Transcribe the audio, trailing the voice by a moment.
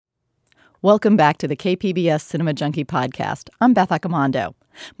Welcome back to the KPBS Cinema Junkie podcast. I'm Beth Accomando.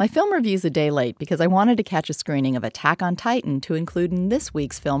 My film review's a day late because I wanted to catch a screening of Attack on Titan to include in this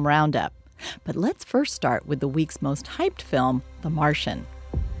week's film roundup. But let's first start with the week's most hyped film, The Martian.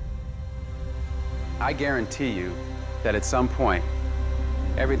 I guarantee you that at some point,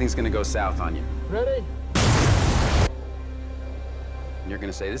 everything's gonna go south on you. Ready? And you're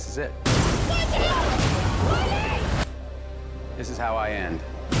gonna say, this is it. This is how I end.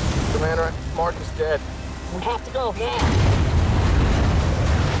 Commander, Mark is dead. We have to go now.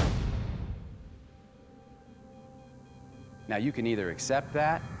 Now you can either accept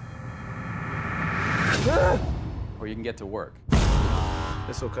that, or you can get to work.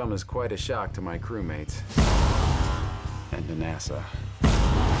 This will come as quite a shock to my crewmates, and to NASA,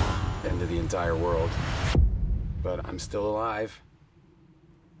 and to the entire world. But I'm still alive.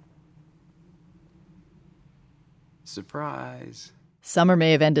 Surprise. Summer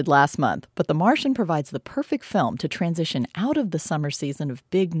may have ended last month, but The Martian provides the perfect film to transition out of the summer season of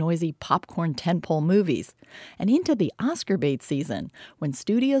big, noisy popcorn tentpole movies and into the Oscar bait season when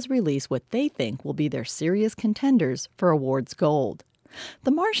studios release what they think will be their serious contenders for awards gold.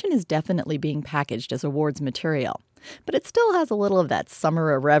 The Martian is definitely being packaged as awards material, but it still has a little of that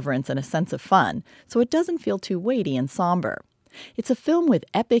summer irreverence and a sense of fun, so it doesn't feel too weighty and somber. It's a film with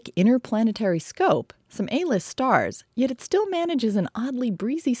epic interplanetary scope, some A-list stars, yet it still manages an oddly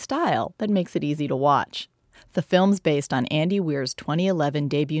breezy style that makes it easy to watch. The film's based on Andy Weir's 2011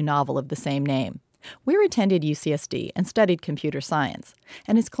 debut novel of the same name. Weir attended UCSD and studied computer science,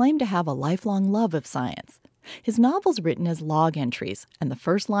 and is claimed to have a lifelong love of science. His novel's written as log entries, and the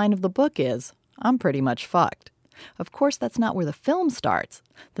first line of the book is, "I'm pretty much fucked." Of course, that's not where the film starts.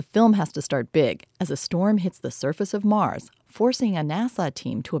 The film has to start big, as a storm hits the surface of Mars, forcing a NASA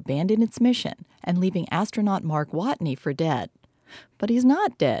team to abandon its mission and leaving astronaut Mark Watney for dead. But he's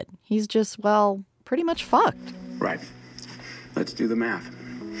not dead. He's just, well, pretty much fucked. Right. Let's do the math.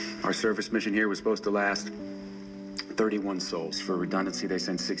 Our service mission here was supposed to last 31 souls. For redundancy, they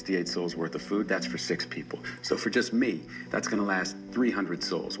sent 68 souls worth of food. That's for 6 people. So for just me, that's going to last 300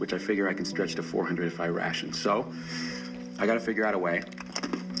 souls, which I figure I can stretch to 400 if I ration. So I got to figure out a way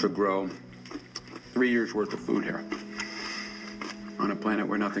to grow 3 years worth of food here on a planet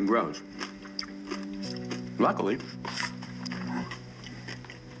where nothing grows. Luckily,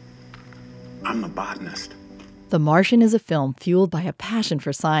 I'm a botanist. The Martian is a film fueled by a passion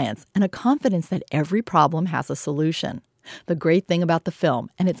for science and a confidence that every problem has a solution. The great thing about the film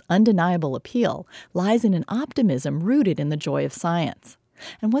and its undeniable appeal lies in an optimism rooted in the joy of science.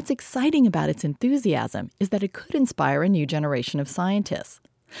 And what's exciting about its enthusiasm is that it could inspire a new generation of scientists.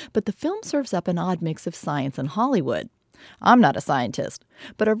 But the film serves up an odd mix of science and Hollywood. I'm not a scientist,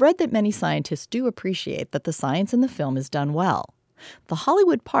 but I've read that many scientists do appreciate that the science in the film is done well. The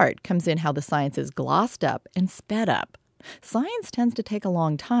Hollywood part comes in how the science is glossed up and sped up. Science tends to take a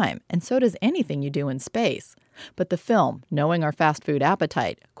long time, and so does anything you do in space. But the film, knowing our fast food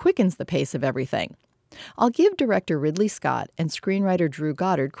appetite, quickens the pace of everything. I'll give director Ridley Scott and screenwriter Drew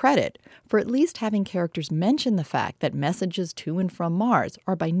Goddard credit for at least having characters mention the fact that messages to and from Mars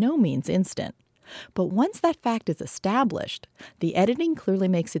are by no means instant. But once that fact is established, the editing clearly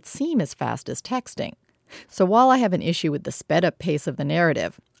makes it seem as fast as texting. So while I have an issue with the sped-up pace of the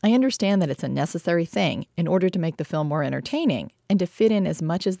narrative, I understand that it's a necessary thing in order to make the film more entertaining and to fit in as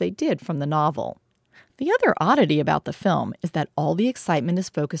much as they did from the novel. The other oddity about the film is that all the excitement is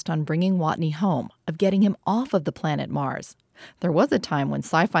focused on bringing Watney home, of getting him off of the planet Mars. There was a time when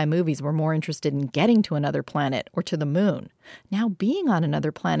sci-fi movies were more interested in getting to another planet or to the moon. Now being on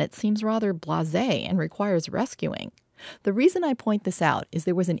another planet seems rather blasé and requires rescuing. The reason I point this out is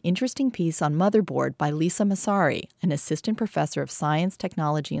there was an interesting piece on Motherboard by Lisa Massari, an assistant professor of science,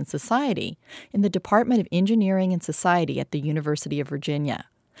 technology, and society in the Department of Engineering and Society at the University of Virginia.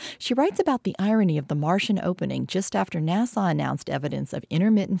 She writes about the irony of the Martian opening just after NASA announced evidence of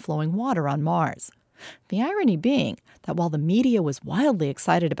intermittent flowing water on Mars. The irony being that while the media was wildly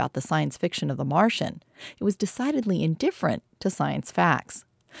excited about the science fiction of The Martian, it was decidedly indifferent to science facts.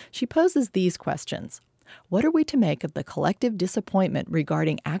 She poses these questions. What are we to make of the collective disappointment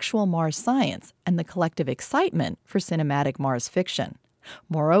regarding actual Mars science and the collective excitement for cinematic Mars fiction?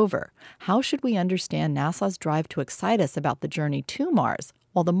 Moreover, how should we understand NASA's drive to excite us about the journey to Mars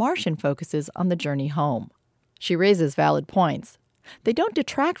while The Martian focuses on the journey home? She raises valid points. They don't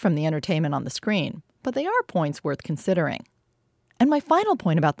detract from the entertainment on the screen, but they are points worth considering. And my final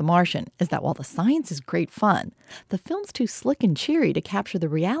point about The Martian is that while the science is great fun, the film's too slick and cheery to capture the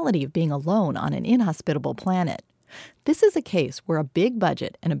reality of being alone on an inhospitable planet. This is a case where a big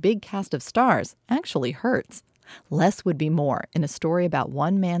budget and a big cast of stars actually hurts. Less would be more in a story about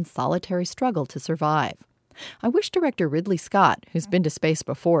one man's solitary struggle to survive. I wish director Ridley Scott, who's been to space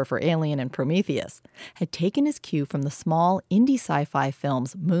before for Alien and Prometheus, had taken his cue from the small indie sci-fi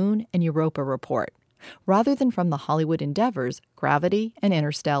films Moon and Europa Report, rather than from the Hollywood endeavors Gravity and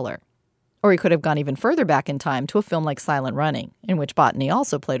Interstellar. Or he could have gone even further back in time to a film like Silent Running, in which botany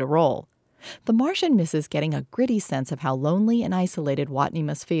also played a role. The Martian misses getting a gritty sense of how lonely and isolated Watney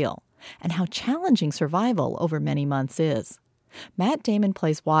must feel, and how challenging survival over many months is. Matt Damon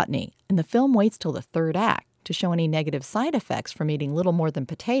plays Watney, and the film waits till the third act to show any negative side effects from eating little more than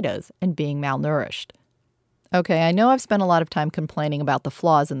potatoes and being malnourished. Okay, I know I've spent a lot of time complaining about the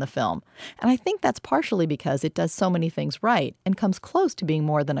flaws in the film, and I think that's partially because it does so many things right and comes close to being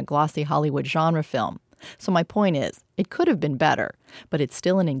more than a glossy Hollywood genre film. So my point is, it could have been better, but it's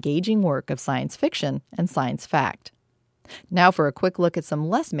still an engaging work of science fiction and science fact. Now for a quick look at some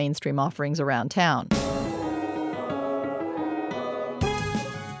less mainstream offerings around town.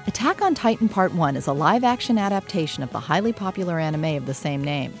 Attack on Titan Part 1 is a live-action adaptation of the highly popular anime of the same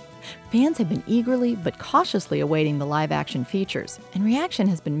name. Fans have been eagerly but cautiously awaiting the live-action features, and reaction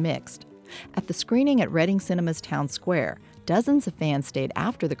has been mixed. At the screening at Reading Cinema's Town Square, dozens of fans stayed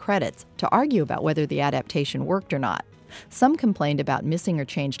after the credits to argue about whether the adaptation worked or not. Some complained about missing or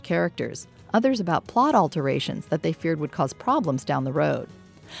changed characters, others about plot alterations that they feared would cause problems down the road.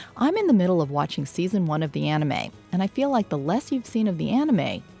 I'm in the middle of watching Season 1 of the anime, and I feel like the less you've seen of the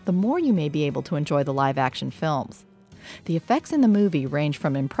anime, the more you may be able to enjoy the live-action films. The effects in the movie range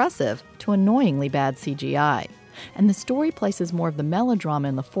from impressive to annoyingly bad CGI, and the story places more of the melodrama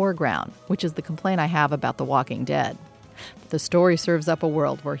in the foreground, which is the complaint I have about The Walking Dead. The story serves up a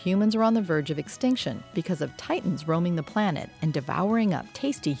world where humans are on the verge of extinction because of titans roaming the planet and devouring up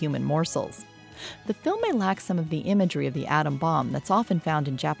tasty human morsels. The film may lack some of the imagery of the atom bomb that's often found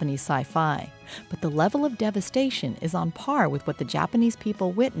in Japanese sci-fi, but the level of devastation is on par with what the Japanese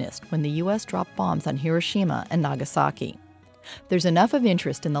people witnessed when the U.S. dropped bombs on Hiroshima and Nagasaki. There's enough of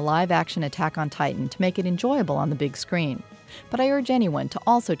interest in the live-action Attack on Titan to make it enjoyable on the big screen, but I urge anyone to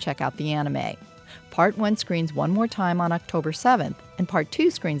also check out the anime. Part 1 screens one more time on October 7th, and Part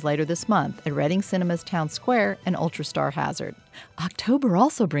 2 screens later this month at Reading Cinema's Town Square and Ultrastar Hazard. October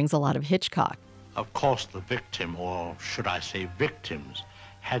also brings a lot of Hitchcock. Of course, the victim, or should I say victims,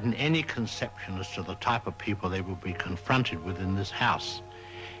 hadn't any conception as to the type of people they would be confronted with in this house,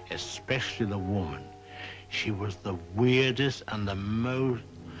 especially the woman. She was the weirdest and the most...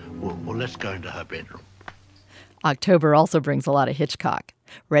 Well, let's go into her bedroom. October also brings a lot of Hitchcock.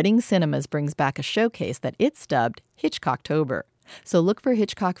 Reading Cinemas brings back a showcase that it's dubbed Hitchcocktober. So look for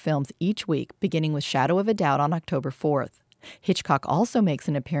Hitchcock films each week, beginning with Shadow of a Doubt on October 4th. Hitchcock also makes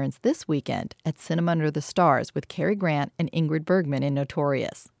an appearance this weekend at Cinema Under the Stars with Cary Grant and Ingrid Bergman in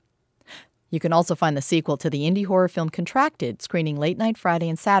Notorious. You can also find the sequel to the indie horror film Contracted screening late night Friday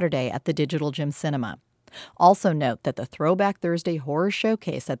and Saturday at the Digital Gym Cinema. Also note that the Throwback Thursday horror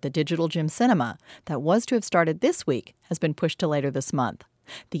showcase at the Digital Gym Cinema that was to have started this week has been pushed to later this month.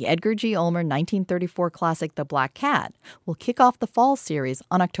 The Edgar G. Ulmer 1934 classic The Black Cat will kick off the fall series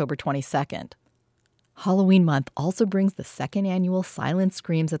on October 22nd. Halloween month also brings the second annual Silent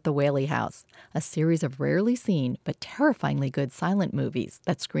Screams at the Whaley House, a series of rarely seen but terrifyingly good silent movies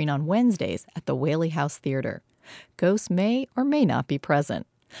that screen on Wednesdays at the Whaley House Theater. Ghosts may or may not be present.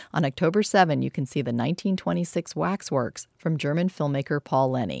 On October 7, you can see the 1926 Waxworks from German filmmaker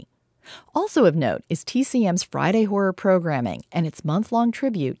Paul Lenny. Also of note is TCM's Friday horror programming and its month-long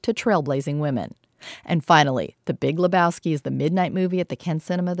tribute to trailblazing women. And finally, The Big Lebowski is the midnight movie at the Kent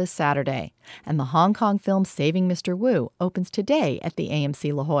Cinema this Saturday, and the Hong Kong film Saving Mr. Wu opens today at the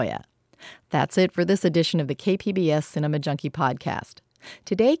AMC La Jolla. That's it for this edition of the KPBS Cinema Junkie podcast.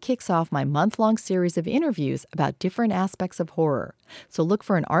 Today kicks off my month-long series of interviews about different aspects of horror, so look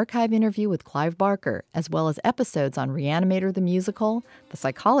for an archive interview with Clive Barker, as well as episodes on Reanimator the Musical, the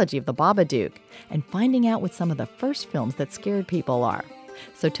psychology of the Babadook, and finding out what some of the first films that scared people are.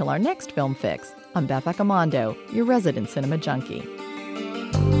 So till our next Film Fix, I'm Beth Accomando, your resident cinema junkie.